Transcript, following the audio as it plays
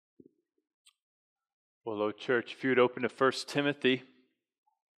Well, hello, church. If you would open to 1 Timothy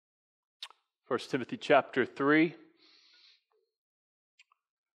chapter 3.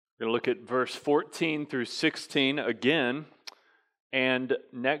 We're going to look at verse 14 through 16 again, and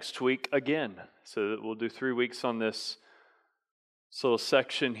next week again. So we'll do 3 weeks on this little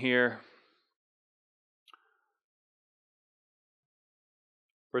section here.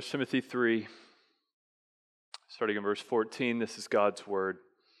 1 Timothy 3, starting in verse 14, this is God's word.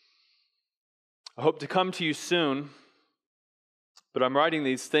 I hope to come to you soon, but I'm writing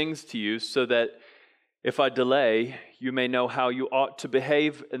these things to you so that if I delay, you may know how you ought to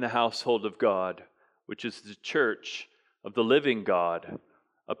behave in the household of God, which is the church of the living God,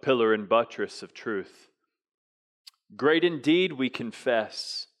 a pillar and buttress of truth. Great indeed, we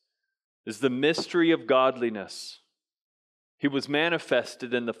confess, is the mystery of godliness. He was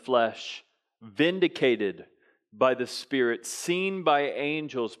manifested in the flesh, vindicated by the Spirit, seen by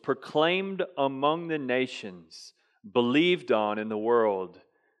angels, proclaimed among the nations, believed on in the world,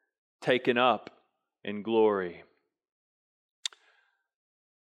 taken up in glory.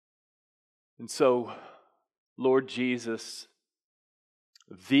 And so, Lord Jesus,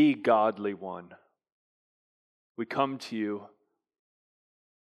 the godly one, we come to you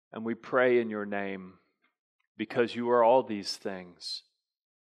and we pray in your name because you are all these things,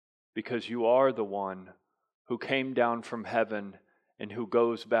 because you are the one who came down from heaven and who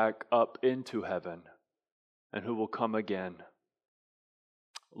goes back up into heaven and who will come again.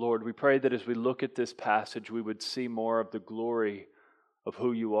 Lord, we pray that as we look at this passage, we would see more of the glory of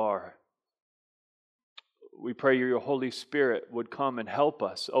who you are. We pray your Holy Spirit would come and help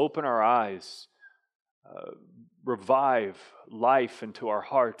us, open our eyes, revive life into our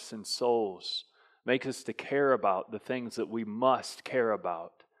hearts and souls, make us to care about the things that we must care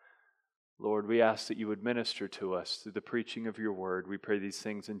about. Lord, we ask that you would minister to us through the preaching of your word. We pray these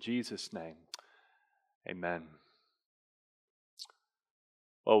things in Jesus' name. Amen.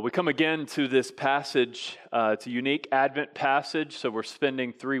 Well, we come again to this passage. It's a unique Advent passage, so we're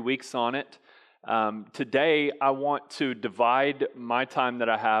spending 3 weeks on it. Today, I want to divide my time that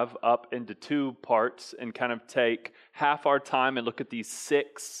I have up into 2 parts and kind of take half our time and look at these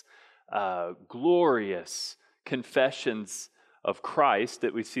 6 glorious confessions of Christ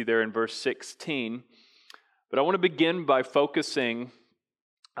that we see there in verse 16. But I want to begin by focusing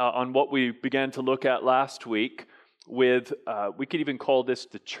on what we began to look at last week with, we could even call this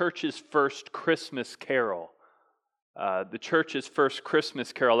the church's first Christmas carol. The church's first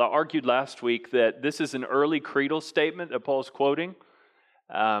Christmas carol. I argued last week that this is an early creedal statement that Paul's quoting,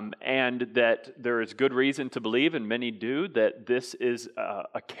 and that there is good reason to believe, and many do, that this is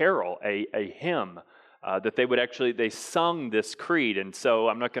a carol, a hymn, that they sung this creed. And so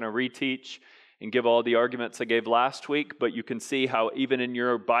I'm not going to reteach and give all the arguments I gave last week, but you can see how even in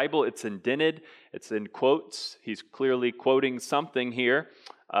your Bible it's indented, it's in quotes. He's clearly quoting something here.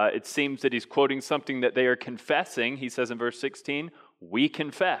 It seems that he's quoting something that they are confessing. He says in verse 16, we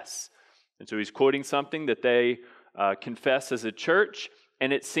confess. And so he's quoting something that they confess as a church,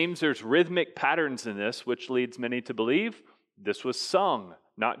 and it seems there's rhythmic patterns in this, which leads many to believe this was sung,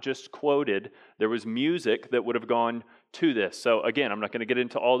 not just quoted. There was music that would have gone to this. So again, I'm not going to get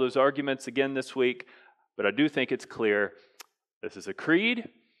into all those arguments again this week, but I do think it's clear this is a creed,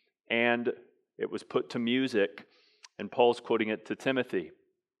 and it was put to music, and Paul's quoting it to Timothy.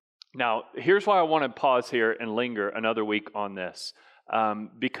 Now, here's why I want to pause here and linger another week on this,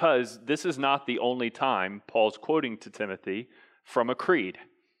 because this is not the only time Paul's quoting to Timothy from a creed,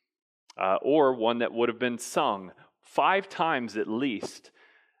 or one that would have been sung. 5 times at least,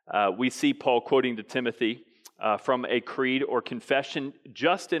 we see Paul quoting to Timothy from a creed or confession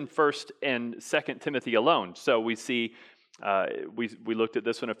just in 1st and 2nd Timothy alone. So we see, we looked at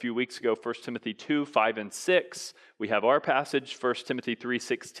this one a few weeks ago, 1 Timothy 2, 5 and 6. We have our passage, 1 Timothy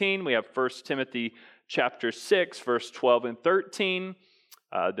 3:16. We have 1 Timothy chapter 6, verse 12 and 13.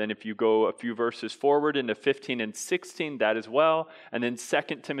 Then if you go a few verses forward into 15 and 16, that as well. And then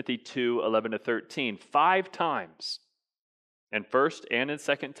 2 Timothy 2, 11 to 13. 5 times in 1st and in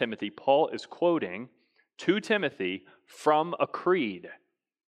 2 Timothy, Paul is quoting to Timothy from a creed.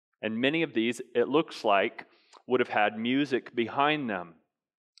 And many of these, it looks like, would have had music behind them.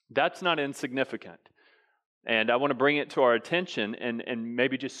 That's not insignificant. And I want to bring it to our attention and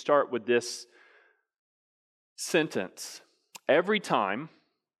maybe just start with this sentence. Every time,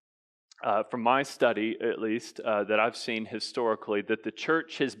 from my study at least, that I've seen historically, that the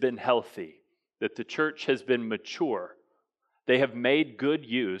church has been healthy, that the church has been mature, they have made good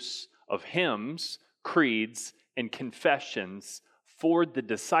use of hymns, creeds, and confessions for the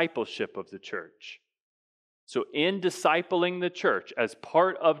discipleship of the church. So in discipling the church, as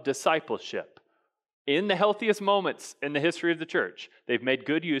part of discipleship, in the healthiest moments in the history of the church, they've made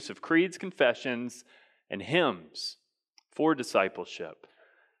good use of creeds, confessions, and hymns for discipleship.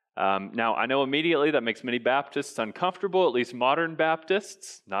 Now, I know immediately that makes many Baptists uncomfortable, at least modern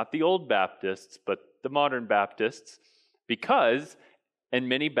Baptists, not the old Baptists, but the modern Baptists, because in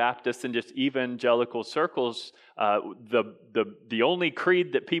many Baptist and just evangelical circles, the only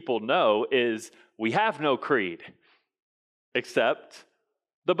creed that people know is we have no creed except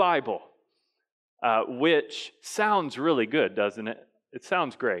the Bible, which sounds really good, doesn't it? It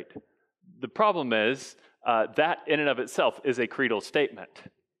sounds great. The problem is that in and of itself is a creedal statement.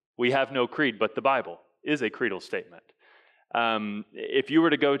 We have no creed, but the Bible is a creedal statement. If you were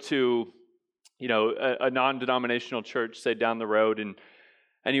to go to, a non-denominational church, say down the road,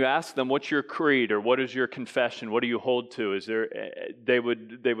 and you ask them, "What's your creed?" or "What is your confession? What do you hold to?" They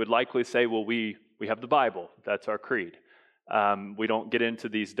would likely say, "Well, we have the Bible. That's our creed. We don't get into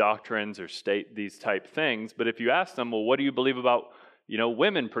these doctrines or state these type things." But if you ask them, "Well, what do you believe about,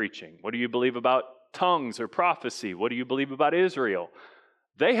 women preaching? What do you believe about tongues or prophecy? What do you believe about Israel?"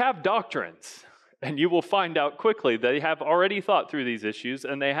 They have doctrines, and you will find out quickly they have already thought through these issues,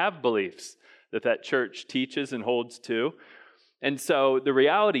 and they have beliefs that church teaches and holds to. And so the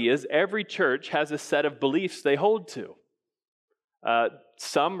reality is every church has a set of beliefs they hold to.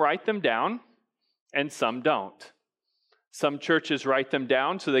 Some write them down, and some don't. Some churches write them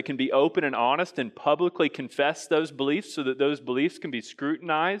down so they can be open and honest and publicly confess those beliefs so that those beliefs can be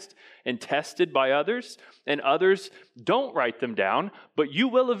scrutinized and tested by others. And others don't write them down, but you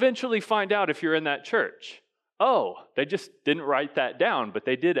will eventually find out if you're in that church. Oh, they just didn't write that down, but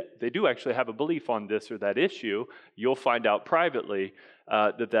they do actually have a belief on this or that issue. You'll find out privately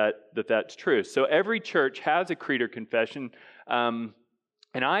that's true. So every church has a creed or confession, and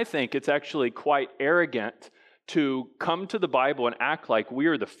I think it's actually quite arrogant to come to the Bible and act like we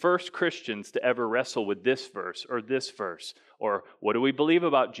are the first Christians to ever wrestle with this verse, or what do we believe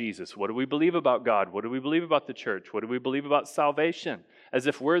about Jesus? What do we believe about God? What do we believe about the church? What do we believe about salvation? As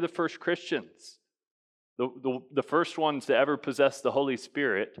if we're the first Christians, the first ones to ever possess the Holy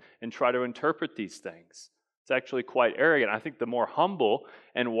Spirit and try to interpret these things. It's actually quite arrogant. I think the more humble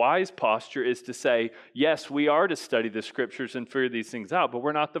and wise posture is to say, yes, we are to study the Scriptures and figure these things out, but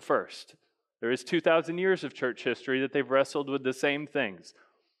we're not the first. There is 2,000 years of church history that they've wrestled with the same things.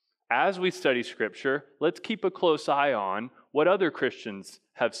 As we study Scripture, let's keep a close eye on what other Christians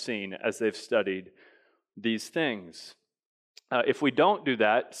have seen as they've studied these things. If we don't do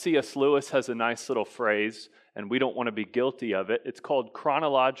that, C.S. Lewis has a nice little phrase, and we don't want to be guilty of it. It's called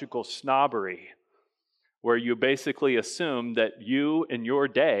chronological snobbery, where you basically assume that you in your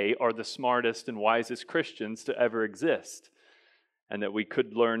day are the smartest and wisest Christians to ever exist, and that we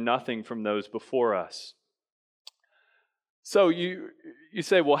could learn nothing from those before us. So you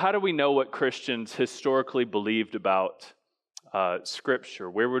say, well, how do we know what Christians historically believed about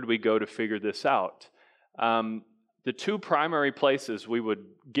Scripture? Where would we go to figure this out? The two primary places we would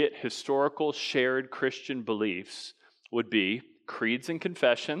get historical shared Christian beliefs would be creeds and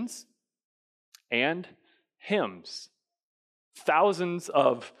confessions and hymns. Thousands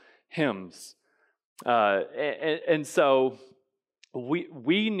of hymns. And so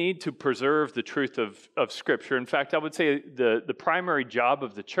we need to preserve the truth of Scripture. In fact, I would say the primary job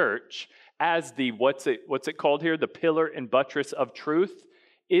of the church as the, what's it called here? The pillar and buttress of truth,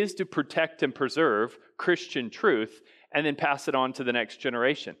 is to protect and preserve Christian truth and then pass it on to the next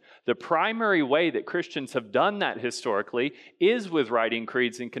generation. The primary way that Christians have done that historically is with writing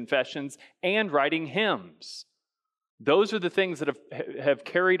creeds and confessions and writing hymns. Those are the things that have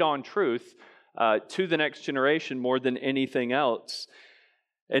carried on truth to the next generation more than anything else.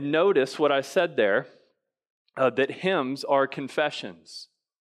 And notice what I said there, that hymns are confessions.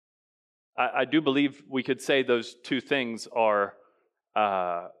 I do believe we could say those two things are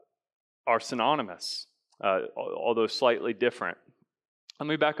synonymous, although slightly different. Let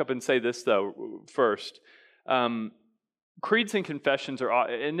me back up and say this, though, first. Creeds and confessions are,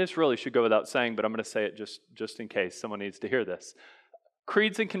 and this really should go without saying, but I'm going to say it just in case someone needs to hear this.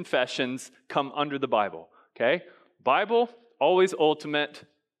 Creeds and confessions come under the Bible, okay? Bible, always ultimate,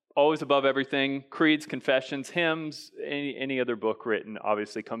 always above everything. Creeds, confessions, hymns, any other book written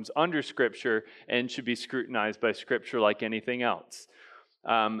obviously comes under Scripture and should be scrutinized by Scripture like anything else.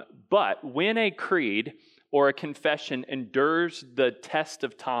 But when a creed or a confession endures the test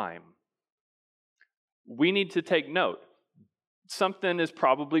of time, we need to take note. Something is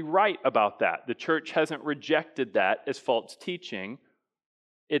probably right about that. The church hasn't rejected that as false teaching.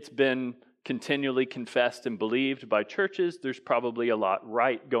 It's been continually confessed and believed by churches. There's probably a lot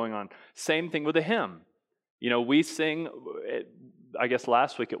right going on. Same thing with a hymn. We sing I guess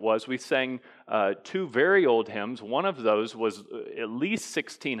last week we sang two very old hymns. One of those was at least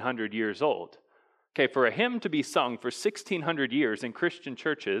 1,600 years old. Okay, for a hymn to be sung for 1,600 years in Christian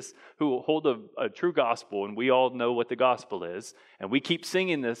churches who hold a true gospel, and we all know what the gospel is, and we keep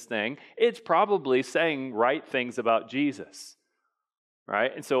singing this thing, it's probably saying right things about Jesus,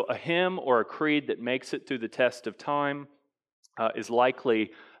 right? And so a hymn or a creed that makes it through the test of time is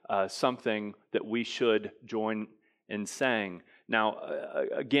likely something that we should join in saying. Now,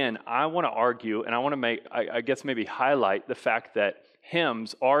 again, I want to argue, and I want to I guess maybe highlight the fact that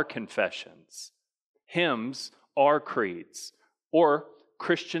hymns are confessions. Hymns are creeds, or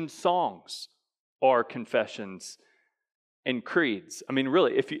Christian songs are confessions and creeds. I mean,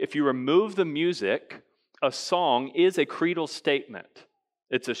 really, if you remove the music, a song is a creedal statement.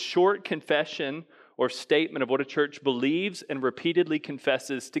 It's a short confession or statement of what a church believes and repeatedly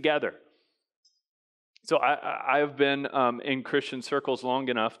confesses together. So I have been in Christian circles long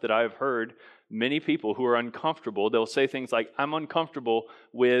enough that I've heard many people who are uncomfortable. They'll say things like, I'm uncomfortable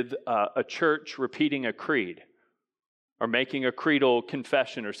with a church repeating a creed or making a creedal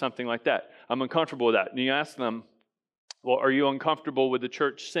confession or something like that. I'm uncomfortable with that. And you ask them, well, are you uncomfortable with the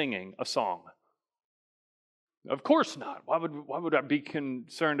church singing a song? Of course not. Why would I be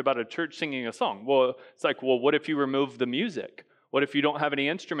concerned about a church singing a song? Well, it's like, well, what if you remove the music? What if you don't have any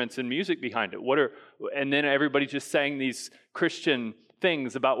instruments and music behind it? And then everybody just sang these Christian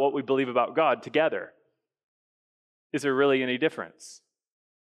things about what we believe about God together? Is there really any difference?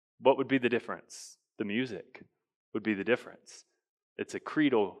 What would be the difference? The music would be the difference. It's a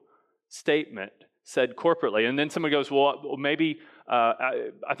creedal statement said corporately. And then somebody goes, well, maybe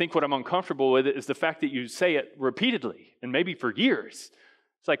I think what I'm uncomfortable with is the fact that you say it repeatedly and maybe for years.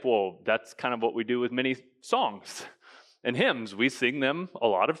 It's like, well, that's kind of what we do with many songs. And hymns, we sing them a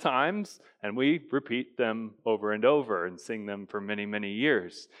lot of times, and we repeat them over and over and sing them for many, many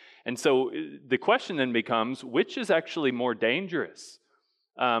years. And so the question then becomes, which is actually more dangerous?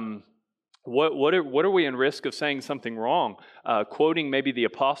 What are we in risk of saying something wrong? Quoting maybe the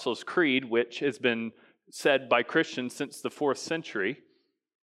Apostles' Creed, which has been said by Christians since the 4th century,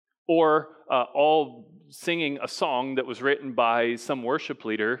 or all singing a song that was written by some worship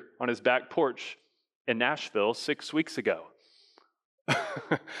leader on his back porch in Nashville 6 weeks ago.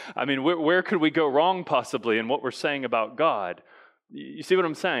 I mean, where could we go wrong possibly in what we're saying about God? You see what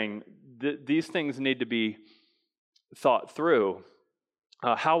I'm saying? These things need to be thought through.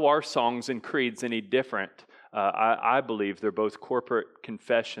 How are songs and creeds any different? I believe they're both corporate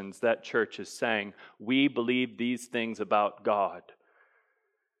confessions that church is saying, we believe these things about God.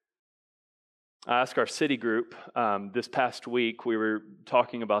 I asked our city group this past week, we were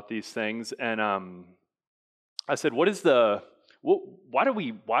talking about these things, and I said, why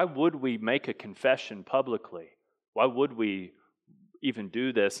would we make a confession publicly? Why would we even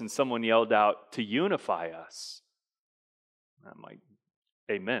do this? And someone yelled out, to unify us. And I'm like,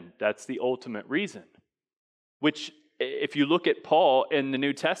 amen. That's the ultimate reason. Which, if you look at Paul in the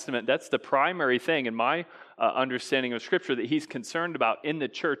New Testament, that's the primary thing in my understanding of Scripture that he's concerned about in the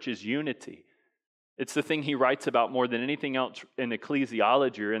church is unity. It's the thing he writes about more than anything else in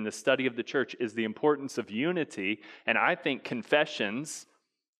ecclesiology or in the study of the church is the importance of unity. And I think confessions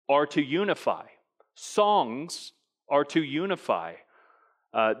are to unify. Songs are to unify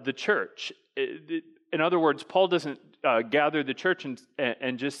the church. In other words, Paul doesn't gather the church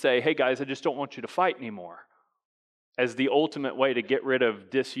and just say, hey guys, I just don't want you to fight anymore, as the ultimate way to get rid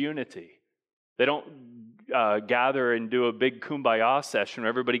of disunity. They don't gather and do a big kumbaya session where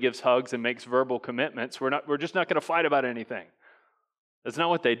everybody gives hugs and makes verbal commitments. We're just not going to fight about anything. That's not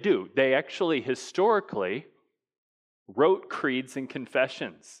what they do. They actually historically wrote creeds and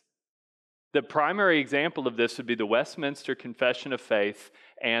confessions. The primary example of this would be the Westminster Confession of Faith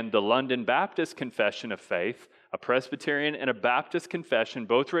and the London Baptist Confession of Faith, a Presbyterian and a Baptist confession,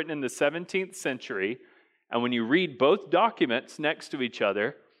 both written in the 17th century. And when you read both documents next to each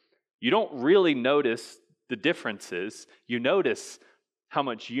other, you don't really notice the differences. You notice how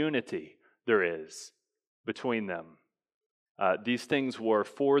much unity there is between them. These things were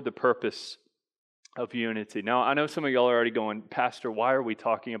for the purpose of unity. Now, I know some of y'all are already going, Pastor, why are we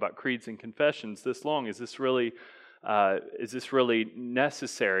talking about creeds and confessions this long? Is this really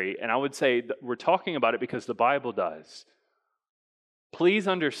necessary? And I would say that we're talking about it because the Bible does. Please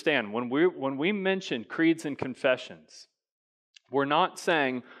understand, when we mention creeds and confessions, we're not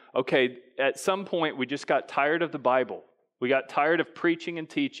saying, okay, at some point we just got tired of the Bible. We got tired of preaching and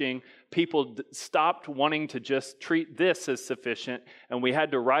teaching. People stopped wanting to just treat this as sufficient, and we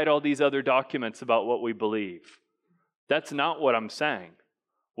had to write all these other documents about what we believe. That's not what I'm saying.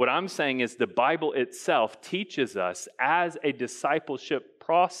 What I'm saying is the Bible itself teaches us as a discipleship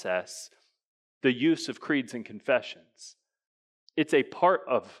process the use of creeds and confessions. It's a part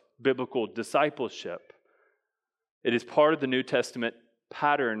of biblical discipleship. It is part of the New Testament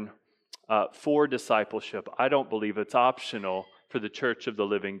pattern for discipleship. I don't believe it's optional for the church of the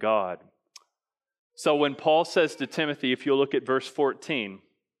living God. So when Paul says to Timothy, if you'll look at verse 14,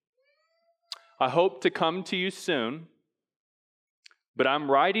 I hope to come to you soon, but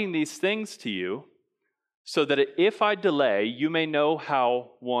I'm writing these things to you so that if I delay, you may know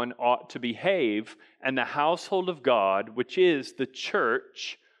how one ought to behave in the household of God, which is the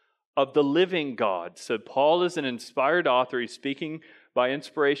church of the living God. So Paul is an inspired author. He's speaking by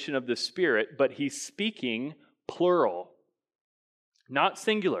inspiration of the Spirit, but he's speaking plural, not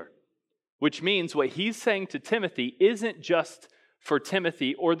singular, which means what he's saying to Timothy isn't just for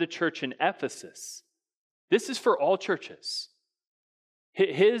Timothy or the church in Ephesus. This is for all churches.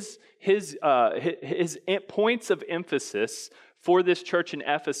 His points of emphasis for this church in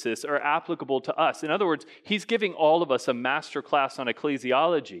Ephesus are applicable to us. In other words, he's giving all of us a master class on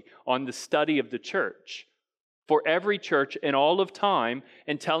ecclesiology, on the study of the church, for every church in all of time,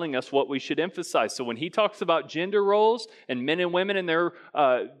 and telling us what we should emphasize. So when he talks about gender roles and men and women and the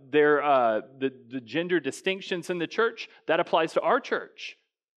gender distinctions in the church, that applies to our church,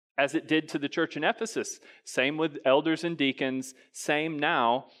 as it did to the church in Ephesus. Same with elders and deacons. Same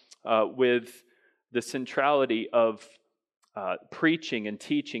now with the centrality of preaching and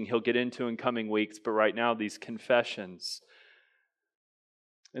teaching he'll get into in coming weeks, but right now these confessions.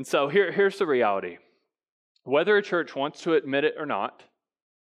 And so here's the reality. Whether a church wants to admit it or not,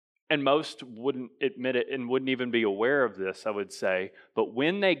 and most wouldn't admit it and wouldn't even be aware of this, I would say, but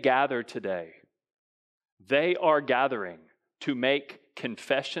when they gather today, they are gathering to make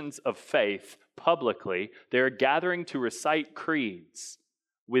confessions of faith publicly. They're gathering to recite creeds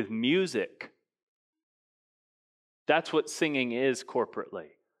with music. That's what singing is corporately.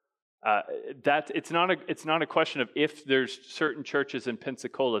 It's not a question of if there's certain churches in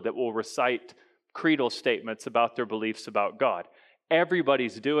Pensacola that will recite creedal statements about their beliefs about God.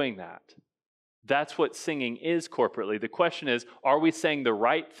 Everybody's doing that. That's what singing is corporately. The question is, are we saying the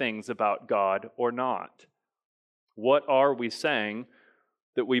right things about God or not? What are we saying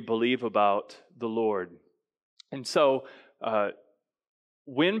that we believe about the Lord? And so,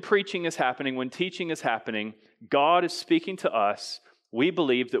 when preaching is happening, when teaching is happening, God is speaking to us. We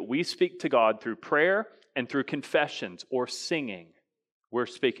believe that we speak to God through prayer and through confessions or singing. We're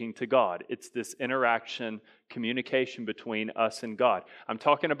speaking to God. It's this interaction, communication between us and God. I'm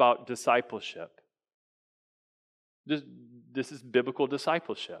talking about discipleship. This is biblical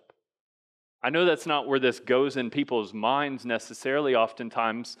discipleship. I know that's not where this goes in people's minds necessarily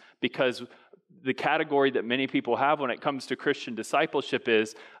oftentimes, because the category that many people have when it comes to Christian discipleship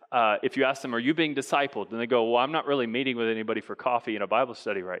is, if you ask them, are you being discipled? And they go, well, I'm not really meeting with anybody for coffee in a Bible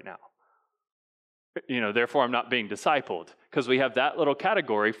study right now. Therefore I'm not being discipled, because we have that little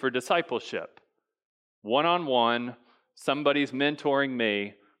category for discipleship. One-on-one, somebody's mentoring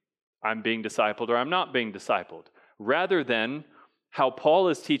me, I'm being discipled or I'm not being discipled. Rather than how Paul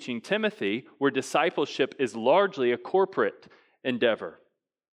is teaching Timothy, where discipleship is largely a corporate endeavor.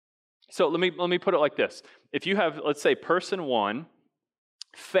 So let me put it like this. If you have, let's say, person one,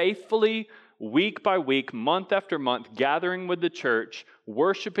 faithfully, week by week, month after month, gathering with the church,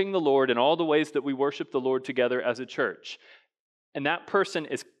 worshiping the Lord in all the ways that we worship the Lord together as a church. And that person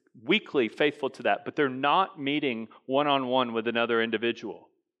is weekly faithful to that, but they're not meeting one-on-one with another individual.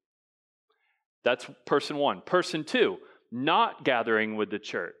 That's person one. Person two, not gathering with the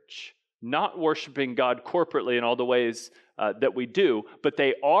church, not worshiping God corporately in all the ways that we do, but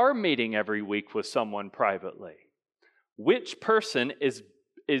they are meeting every week with someone privately. Which person is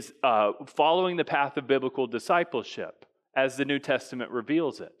following the path of biblical discipleship as the New Testament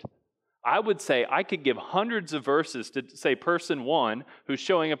reveals it? I would say I could give hundreds of verses to say person one, who's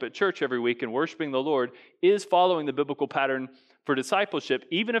showing up at church every week and worshiping the Lord, is following the biblical pattern for discipleship,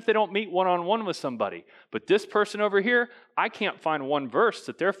 even if they don't meet one-on-one with somebody. But this person over here, I can't find one verse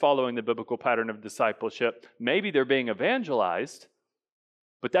that they're following the biblical pattern of discipleship. Maybe they're being evangelized,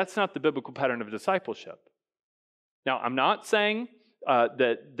 but that's not the biblical pattern of discipleship. Now, I'm not saying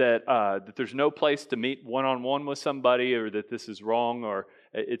that there's no place to meet one-on-one with somebody, or that this is wrong, or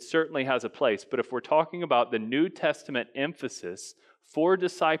it certainly has a place. But if we're talking about the New Testament emphasis for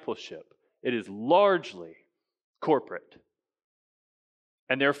discipleship, it is largely corporate.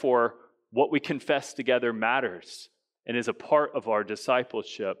 And therefore, what we confess together matters and is a part of our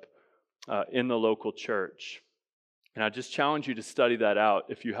discipleship in the local church. And I just challenge you to study that out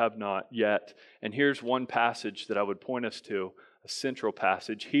if you have not yet. And here's one passage that I would point us to central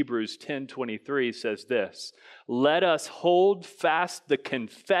passage. Hebrews 10:23 says this, "Let us hold fast the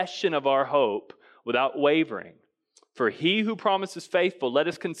confession of our hope without wavering. For he who promises faithful, let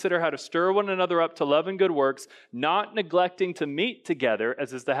us consider how to stir one another up to love and good works, not neglecting to meet together,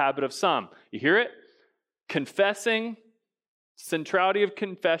 as is the habit of some." You hear it? Confessing, centrality of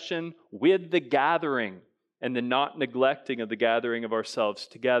confession with the gathering, and the not neglecting of the gathering of ourselves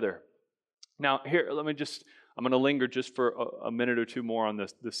together. Now, here, I'm going to linger just for a minute or two more on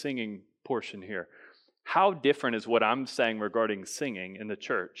the singing portion here. How different is what I'm saying regarding singing in the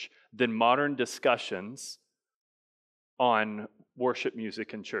church than modern discussions on worship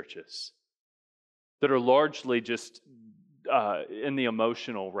music in churches that are largely just in the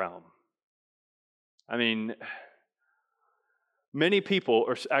emotional realm? I mean, many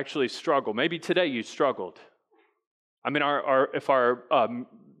people actually struggle. Maybe today you struggled. I mean, if our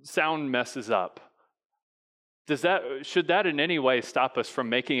sound messes up, should that in any way stop us from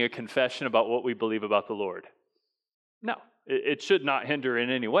making a confession about what we believe about the Lord? No, it should not hinder in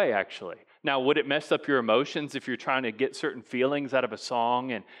any way, actually. Now, would it mess up your emotions if you're trying to get certain feelings out of a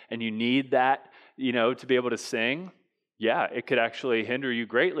song and you need that, to be able to sing? Yeah, it could actually hinder you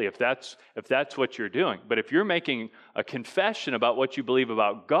greatly if that's what you're doing. But if you're making a confession about what you believe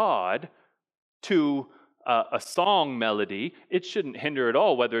about God to a song melody, it shouldn't hinder at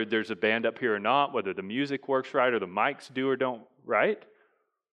all whether there's a band up here or not, whether the music works right or the mics do or don't, right?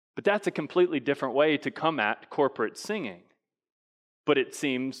 But that's a completely different way to come at corporate singing. But it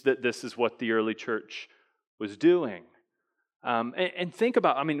seems that this is what the early church was doing. And think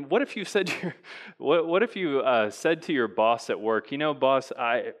about, I mean, what if you said said to your boss at work, boss,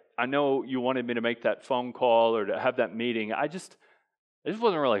 I know you wanted me to make that phone call or to have that meeting. I just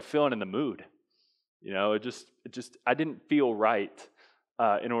wasn't really feeling in the mood. I didn't feel right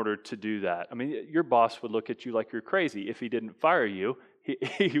in order to do that. I mean, your boss would look at you like you're crazy. If he didn't fire you,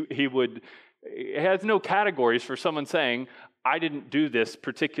 he would. It has no categories for someone saying, I didn't do this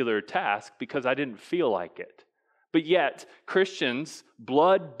particular task because I didn't feel like it. But yet, Christians,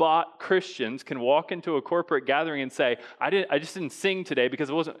 blood-bought Christians, can walk into a corporate gathering and say, I just didn't sing today because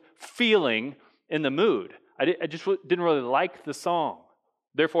I wasn't feeling in the mood. I just didn't really like the song.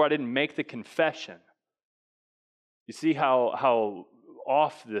 Therefore, I didn't make the confession. You see how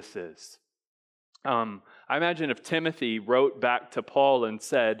off this is. I imagine if Timothy wrote back to Paul and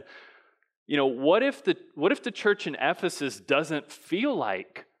said, what if the church in Ephesus doesn't feel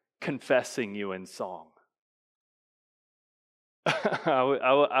like confessing you in song?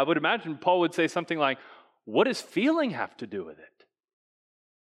 I would imagine Paul would say something like, what does feeling have to do with it?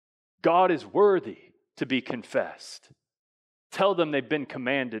 God is worthy to be confessed. Tell them they've been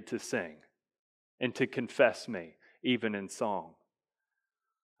commanded to sing and to confess me, even in song.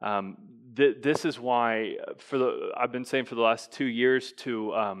 This is why I've been saying for the last 2 years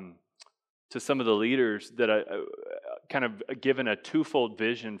to some of the leaders that I kind of given a twofold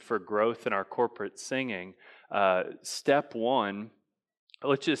vision for growth in our corporate singing. Step one,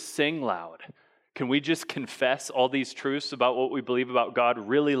 let's just sing loud. Can we just confess all these truths about what we believe about God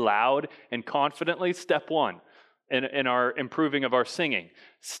really loud and confidently? Step one in our improving of our singing.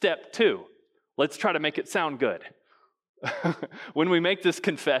 Step two, let's try to make it sound good. When we make this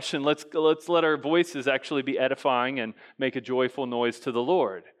confession, let's let our voices actually be edifying and make a joyful noise to the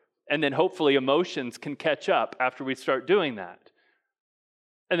Lord. And then hopefully emotions can catch up after we start doing that.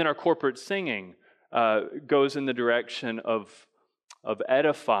 And then our corporate singing goes in the direction of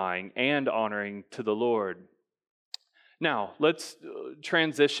edifying and honoring to the Lord. Now, let's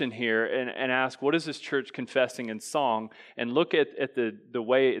transition here and ask, what is this church confessing in song? And look at the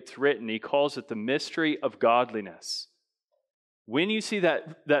way it's written. He calls it the mystery of godliness. When you see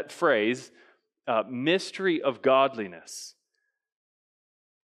that phrase, mystery of godliness,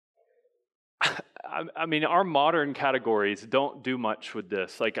 I mean, our modern categories don't do much with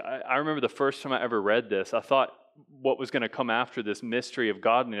this. Like, I remember the first time I ever read this, I thought what was going to come after this mystery of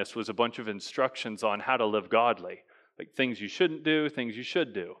godliness was a bunch of instructions on how to live godly. Like things you shouldn't do, things you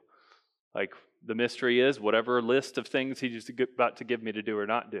should do. Like the mystery is whatever list of things he's about to give me to do or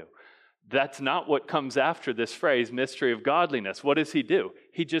not do. That's not what comes after this phrase, mystery of godliness. What does he do?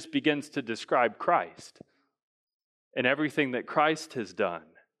 He just begins to describe Christ and everything that Christ has done.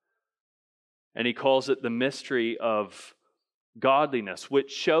 And he calls it the mystery of godliness,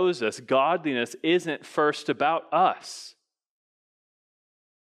 which shows us godliness isn't first about us.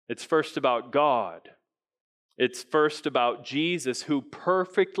 It's first about God. It's first about Jesus, who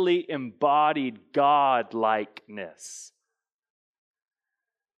perfectly embodied God-likeness.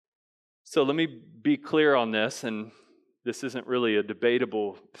 So let me be clear on this, and this isn't really a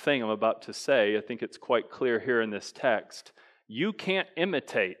debatable thing I'm about to say. I think it's quite clear here in this text. you can't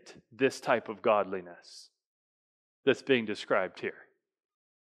imitate this type of godliness that's being described here.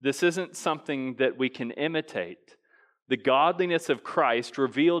 This isn't something that we can imitate. The godliness of Christ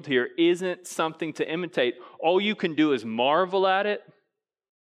revealed here isn't something to imitate. All you can do is marvel at it.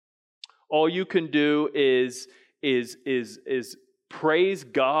 All you can do is praise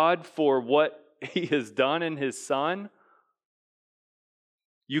God for what He has done in His Son.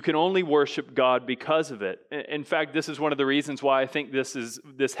 You can only worship God because of it. In fact, this is one of the reasons why I think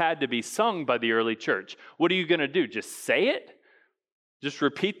this had to be sung by the early church. What are you going to do? Just say it? Just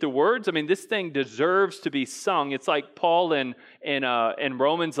repeat the words? I mean, this thing deserves to be sung. It's like Paul in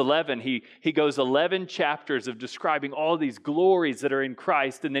Romans 11. He goes 11 chapters of describing all these glories that are in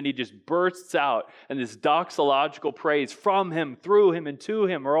Christ, and then he just bursts out in this doxological praise. From Him, through Him, and to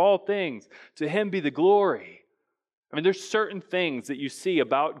Him are all things. To Him be the glory. I mean, there's certain things that you see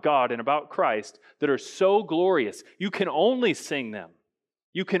about God and about Christ that are so glorious. You can only sing them.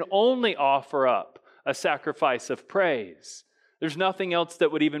 You can only offer up a sacrifice of praise. There's nothing else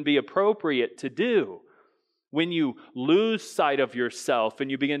that would even be appropriate to do. When you lose sight of yourself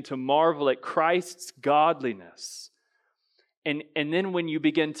and you begin to marvel at Christ's godliness, and then when you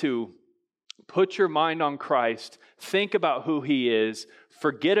begin to put your mind on Christ, think about who He is,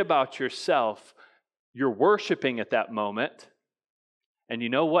 forget about yourself, you're worshiping at that moment. And you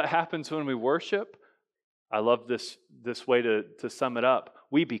know what happens when we worship? I love this way to sum it up.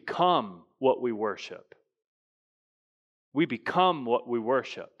 We become what we worship. We become what we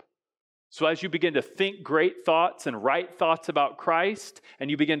worship. So as you begin to think great thoughts and right thoughts about Christ,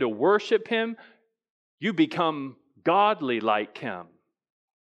 and you begin to worship Him, you become godly like Him.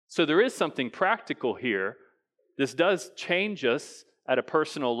 So there is something practical here. This does change us at a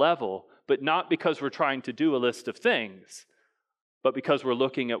personal level, but not because we're trying to do a list of things, but because we're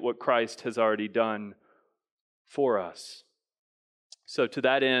looking at what Christ has already done for us. So to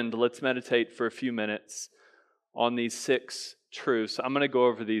that end, let's meditate for a few minutes on these 6 truths. I'm going to go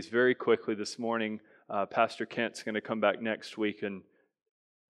over these very quickly this morning. Pastor Kent's going to come back next week and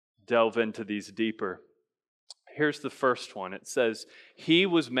delve into these deeper. Here's the first one. It says, He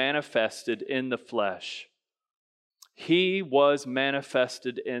was manifested in the flesh. He was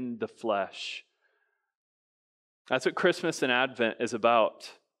manifested in the flesh. That's what Christmas and Advent is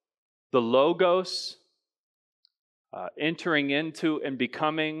about. The Logos entering into and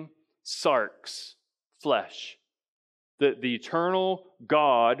becoming sarx, flesh. The eternal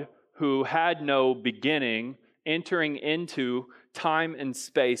God who had no beginning, entering into time and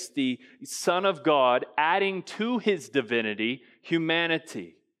space, the Son of God adding to His divinity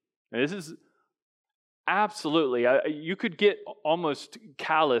humanity. Now, this is absolutely, you could get almost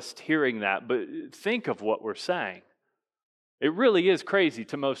calloused hearing that, but think of what we're saying. It really is crazy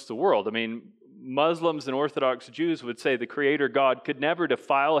to most of the world. I mean, Muslims and Orthodox Jews would say the Creator God could never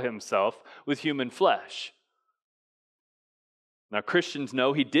defile Himself with human flesh. Now, Christians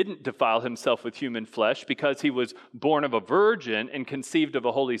know He didn't defile Himself with human flesh because He was born of a virgin and conceived of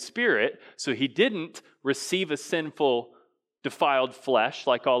a Holy Spirit, so He didn't receive a sinful, defiled flesh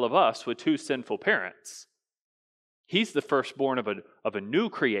like all of us with 2 sinful parents. He's the firstborn of a new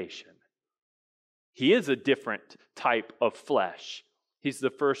creation. He is a different type of flesh. He's the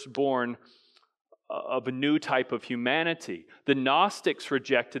firstborn of a new type of humanity. The Gnostics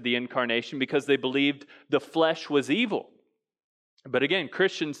rejected the incarnation because they believed the flesh was evil. But again,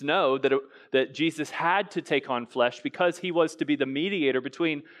 Christians know that Jesus had to take on flesh because He was to be the mediator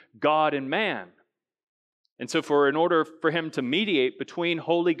between God and man. And so in order for Him to mediate between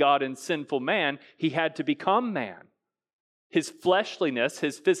holy God and sinful man, He had to become man. His fleshliness,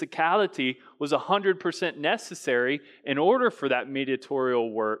 His physicality was 100% necessary in order for that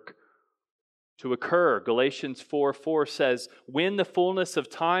mediatorial work to occur. Galatians 4:4 says, when the fullness of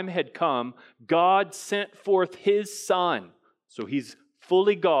time had come, God sent forth His Son. So He's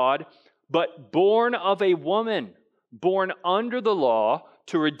fully God, but born of a woman, born under the law,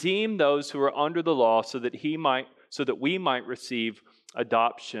 to redeem those who are under the law, so that we might receive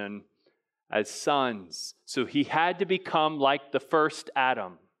adoption as sons. So He had to become like the first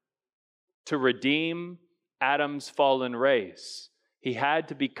Adam to redeem Adam's fallen race. He had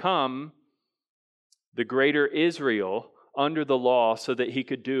to become the greater Israel under the law so that He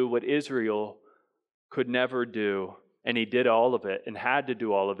could do what Israel could never do. And He did all of it and had to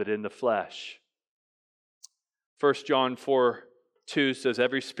do all of it in the flesh. 1 John 4:2 says,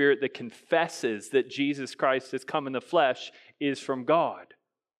 every spirit that confesses that Jesus Christ has come in the flesh is from God.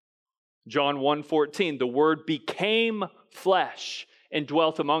 John 1:14, the Word became flesh and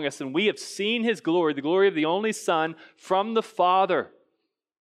dwelt among us, and we have seen His glory, the glory of the only Son from the Father,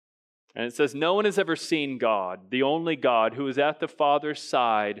 And it says, no one has ever seen God, the only God who is at the Father's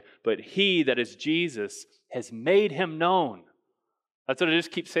side, but he, that is Jesus, has made him known. That's what I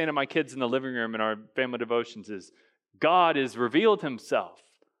just keep saying to my kids in the living room in our family devotions is, God has revealed himself.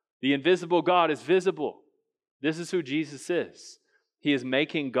 The invisible God is visible. This is who Jesus is. He is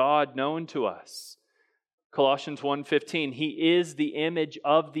making God known to us. Colossians 1:15, he is the image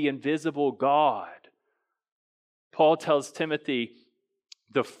of the invisible God. Paul tells Timothy,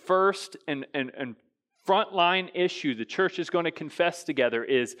 the first and frontline issue the church is going to confess together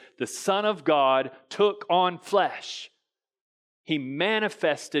is the Son of God took on flesh. He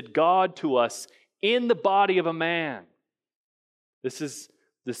manifested God to us in the body of a man. This is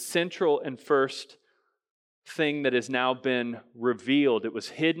the central and first thing that has now been revealed. It was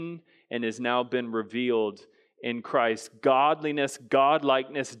hidden and has now been revealed in Christ. Godliness,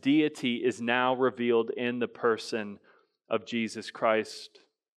 godlikeness, deity is now revealed in the person of Jesus Christ.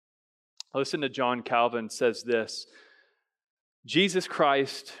 Listen to John Calvin says this, Jesus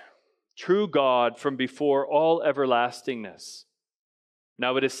Christ, true God from before all everlastingness.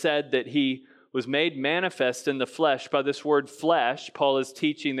 Now it is said that he was made manifest in the flesh. By this word flesh, Paul is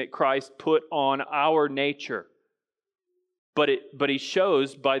teaching that Christ put on our nature. But he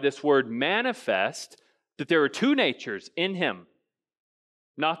shows by this word manifest that there are two natures in him.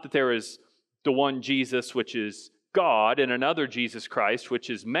 Not that there is the one Jesus, which is God, and another Jesus Christ, which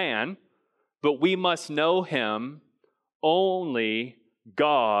is man, but we must know him only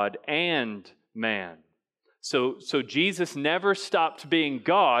God and man. So Jesus never stopped being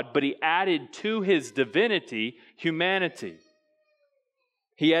God, but he added to his divinity humanity.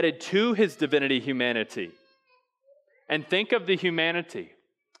 He added to his divinity humanity. And think of the humanity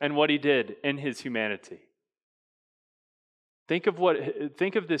and what he did in his humanity. Think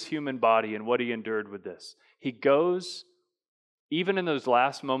of this human body and what he endured with this. He goes, even in those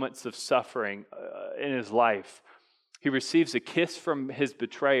last moments of suffering in his life, he receives a kiss from his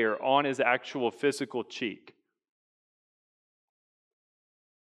betrayer on his actual physical cheek.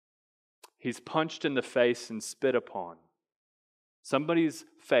 He's punched in the face and spit upon. Somebody's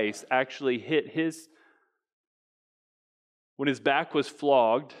face actually hit his. When his back was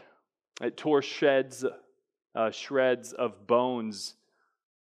flogged, it tore shreds of bones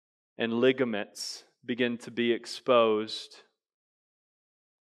and ligaments begin to be exposed.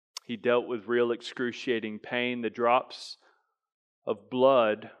 He dealt with real excruciating pain. The drops of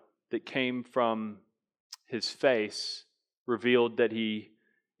blood that came from his face revealed that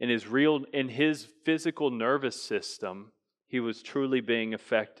in his physical nervous system, he was truly being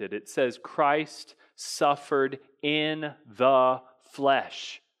affected. It says Christ suffered in the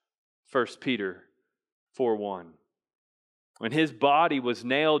flesh. 1 Peter 4:1. When his body was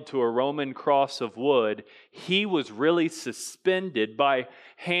nailed to a Roman cross of wood, he was really suspended by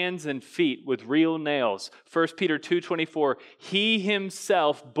hands and feet with real nails. 1 Peter 2:24, he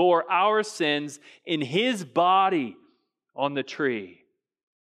himself bore our sins in his body on the tree.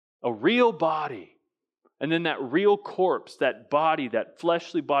 A real body. And then that real corpse, that body, that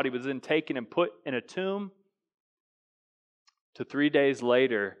fleshly body was then taken and put in a tomb. To 3 days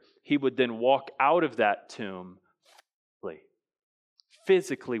later, he would then walk out of that tomb,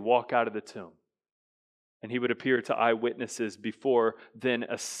 physically walk out of the tomb. And he would appear to eyewitnesses before then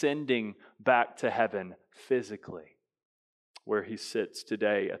ascending back to heaven physically, where he sits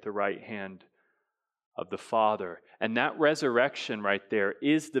today at the right hand of the Father. And that resurrection right there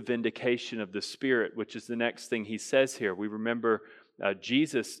is the vindication of the Spirit, which is the next thing he says here. We remember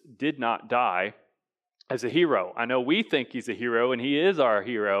Jesus did not die as a hero. I know we think he's a hero, and he is our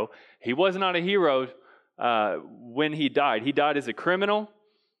hero. He was not a hero when he died. He died as a criminal.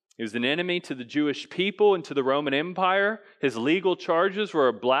 He was an enemy to the Jewish people and to the Roman Empire. His legal charges were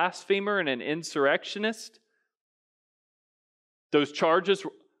a blasphemer and an insurrectionist. Those charges,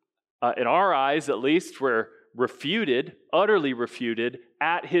 in our eyes at least, were refuted, utterly refuted,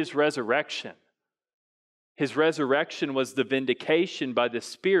 at his resurrection. His resurrection was the vindication by the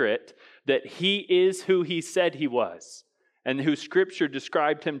Spirit that he is who he said he was and who Scripture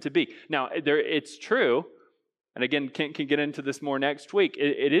described him to be. Now, it's true, and again, can get into this more next week.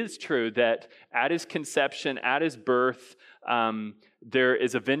 It is true that at his conception, at his birth, there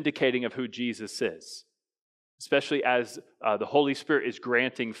is a vindicating of who Jesus is. Especially as the Holy Spirit is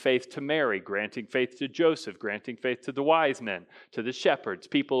granting faith to Mary, granting faith to Joseph, granting faith to the wise men, to the shepherds.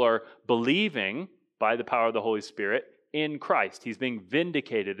 People are believing by the power of the Holy Spirit in Christ. He's being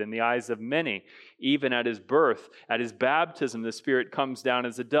vindicated in the eyes of many, even at his birth. At his baptism, the Spirit comes down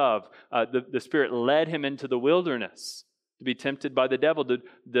as a dove. The Spirit led him into the wilderness to be tempted by the devil.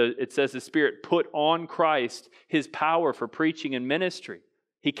 It says the Spirit put on Christ his power for preaching and ministry.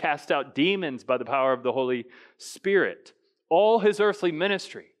 He cast out demons by the power of the Holy Spirit. All his earthly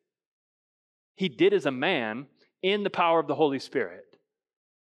ministry, he did as a man in the power of the Holy Spirit.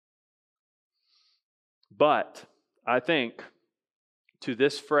 But I think to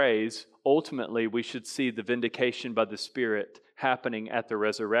this phrase, ultimately, we should see the vindication by the Spirit happening at the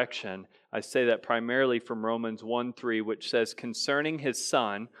resurrection. I say that primarily from Romans 1:3, which says, concerning his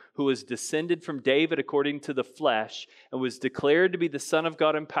Son, who was descended from David according to the flesh, and was declared to be the Son of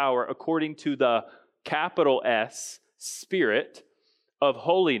God in power according to the capital S, Spirit of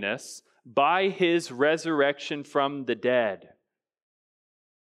holiness, by his resurrection from the dead.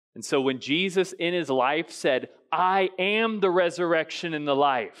 And so when Jesus in his life said, I am the resurrection and the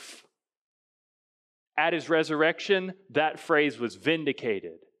life, at his resurrection, that phrase was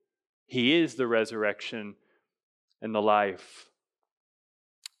vindicated. He is the resurrection and the life.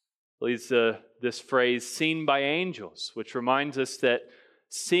 Leads to this phrase, seen by angels, which reminds us that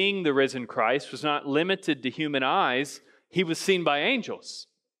seeing the risen Christ was not limited to human eyes. He was seen by angels.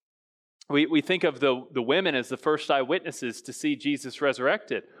 We think of the women as the first eyewitnesses to see Jesus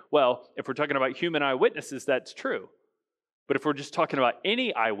resurrected. Well, if we're talking about human eyewitnesses, that's true. But if we're just talking about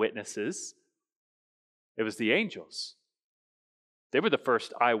any eyewitnesses, it was the angels. They were the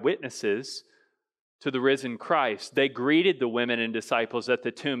first eyewitnesses to the risen Christ. They greeted the women and disciples at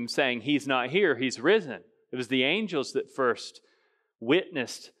the tomb saying, he's not here, he's risen. It was the angels that first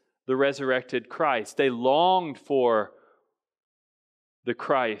witnessed the resurrected Christ. They longed for the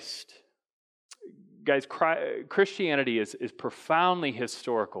Christ. Guys, Christianity is profoundly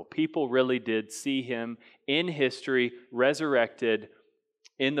historical. People really did see him in history, resurrected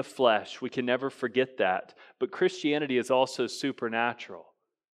in the flesh. We can never forget that. But Christianity is also supernatural.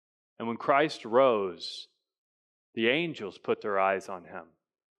 And when Christ rose, the angels put their eyes on him.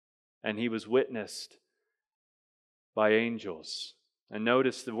 And he was witnessed by angels. And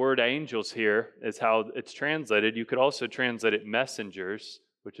notice the word angels here is how it's translated. You could also translate it messengers,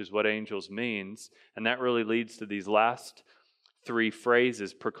 which is what angels means. And that really leads to these last three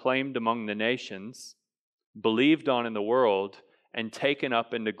phrases: proclaimed among the nations, believed on in the world, and taken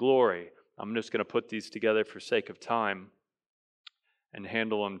up into glory. I'm just going to put these together for sake of time and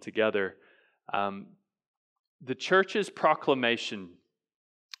handle them together. The church's proclamation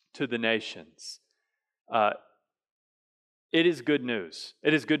to the nations, it is good news.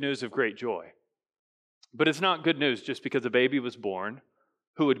 It is good news of great joy. But it's not good news just because a baby was born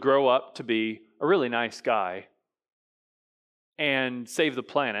who would grow up to be a really nice guy and save the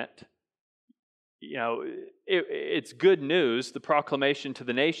planet. You know, it's good news, the proclamation to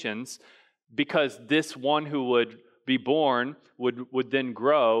the nations, because this one who would be born would then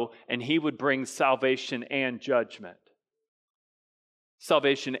grow, and he would bring salvation and judgment.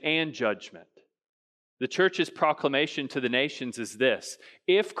 Salvation and judgment. The church's proclamation to the nations is this: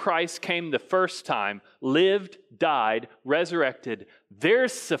 if Christ came the first time, lived, died, resurrected,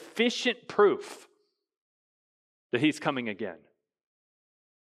 there's sufficient proof that he's coming again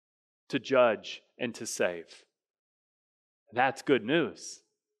to judge and to save. That's good news.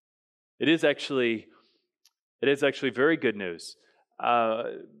 It is actually very good news.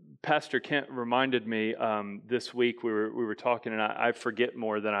 Pastor Kent reminded me this week, we were talking, and I forget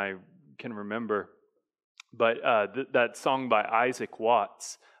more than I can remember. But that song by Isaac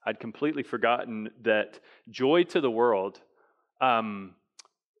Watts, I'd completely forgotten that Joy to the World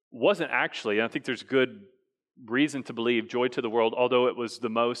wasn't actually, and I think there's good reason to believe, Joy to the World, although it was the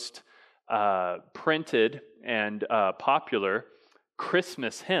most printed and popular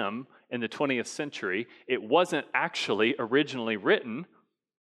Christmas hymn in the 20th century, it wasn't actually originally written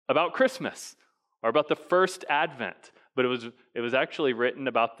about Christmas or about the first Advent, but it was actually written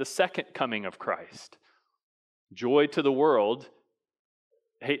about the second coming of Christ. Joy to the World,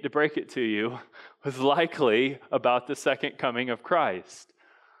 hate to break it to you, was likely about the second coming of Christ.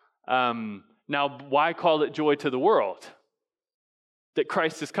 Now, why call it Joy to the World? That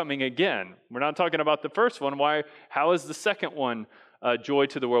Christ is coming again. We're not talking about the first one. Why? How is the second one joy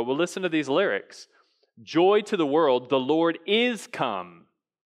to the world? Well, listen to these lyrics. Joy to the world, the Lord is come.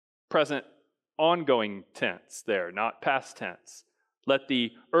 Present ongoing tense there, not past tense. Let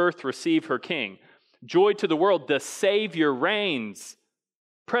the earth receive her king. Joy to the world, the Savior reigns.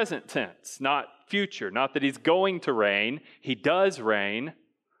 Present tense, not future. Not that he's going to reign. He does reign.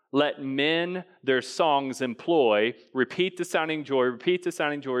 Let men their songs employ. Repeat the sounding joy, repeat the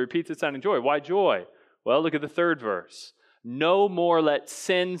sounding joy, repeat the sounding joy. Why joy? Well, look at the third verse. No more let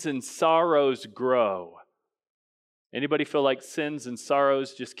sins and sorrows grow. Anybody feel like sins and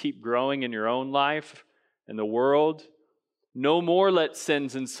sorrows just keep growing in your own life, in the world? No more let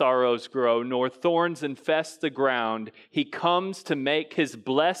sins and sorrows grow, nor thorns infest the ground. He comes to make his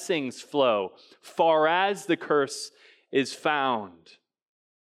blessings flow, far as the curse is found.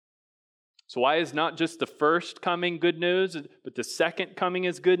 So why is not just the first coming good news, but the second coming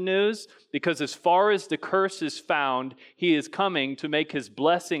is good news? Because as far as the curse is found, he is coming to make his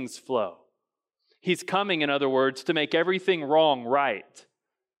blessings flow. He's coming, in other words, to make everything wrong right.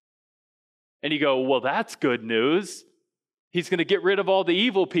 And you go, well, that's good news. He's going to get rid of all the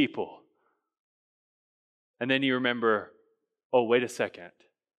evil people. And then you remember, oh, wait a second.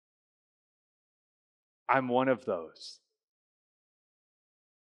 I'm one of those.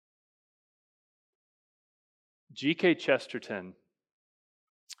 G.K. Chesterton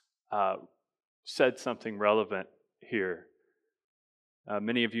said something relevant here.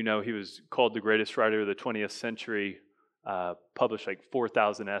 Many of you know he was called the greatest writer of the 20th century, published like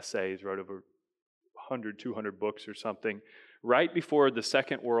 4,000 essays, wrote over 100, 200 books or something. Right before the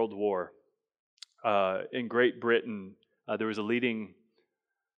Second World War, in Great Britain, there was a leading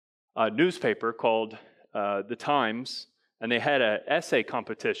newspaper called The Times, and they had an essay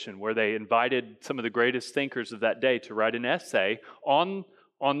competition where they invited some of the greatest thinkers of that day to write an essay on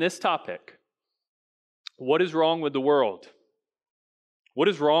this topic. What is wrong with the world? What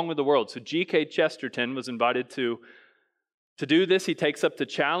is wrong with the world? So G.K. Chesterton was invited to do this. He takes up the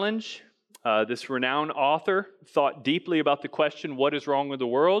challenge. This renowned author thought deeply about the question, what is wrong with the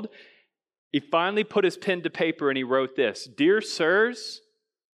world? He finally put his pen to paper and he wrote this: "Dear sirs,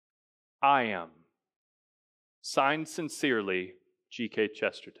 I am. Signed sincerely, G.K.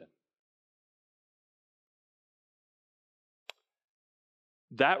 Chesterton."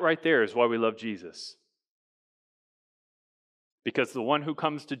 That right there is why we love Jesus. Because the one who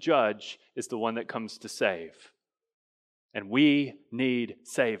comes to judge is the one that comes to save. And we need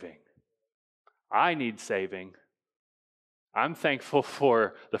saving. I need saving. I'm thankful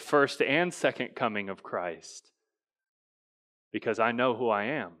for the first and second coming of Christ because I know who I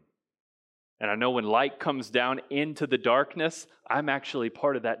am. And I know when light comes down into the darkness, I'm actually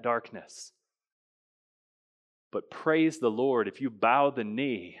part of that darkness. But praise the Lord, if you bow the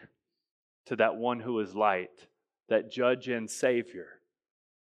knee to that one who is light, that judge and Savior,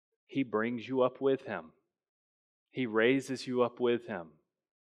 He brings you up with Him. He raises you up with Him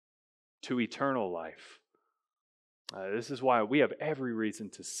to eternal life. This is why we have every reason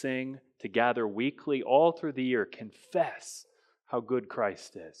to sing, to gather weekly, all through the year, confess how good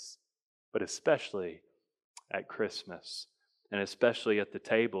Christ is, but especially at Christmas, and especially at the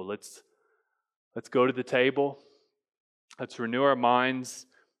table. Let's go to the table. Let's renew our minds.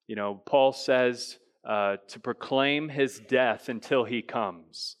 You know, Paul says to proclaim His death until He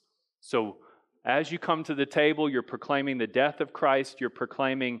comes. So as you come to the table, you're proclaiming the death of Christ. You're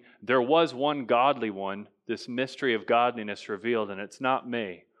proclaiming there was one godly one, this mystery of godliness revealed, and it's not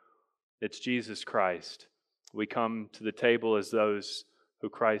me. It's Jesus Christ. We come to the table as those who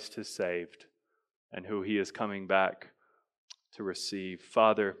Christ has saved and who He is coming back to receive.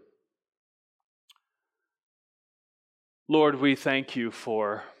 Father, Lord, we thank You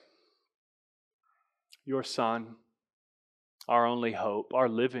for Your Son, our only hope, our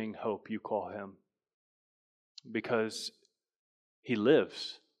living hope, You call Him, because He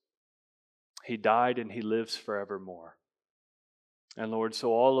lives. He died and He lives forevermore. And Lord,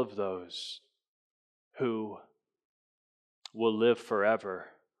 so all of those who will live forever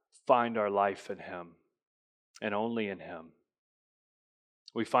find our life in Him and only in Him.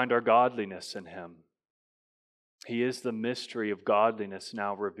 We find our godliness in Him. He is the mystery of godliness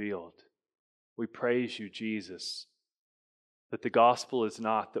now revealed. We praise You, Jesus, that the gospel is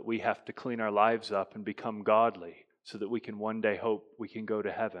not that we have to clean our lives up and become godly so that we can one day hope we can go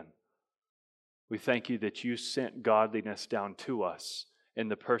to heaven. We thank You that You sent godliness down to us in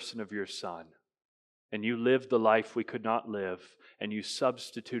the person of Your Son. And You lived the life we could not live, and You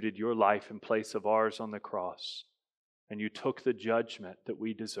substituted Your life in place of ours on the cross. And You took the judgment that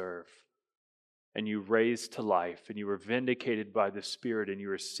we deserve. And You raised to life, and You were vindicated by the Spirit, and You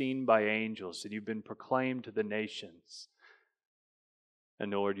were seen by angels, and You've been proclaimed to the nations.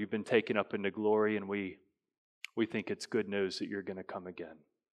 And Lord, You've been taken up into glory, and we think it's good news that You're going to come again.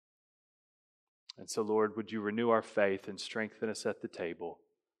 And so, Lord, would You renew our faith and strengthen us at the table?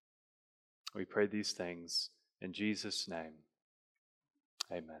 We pray these things in Jesus' name.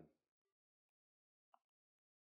 Amen.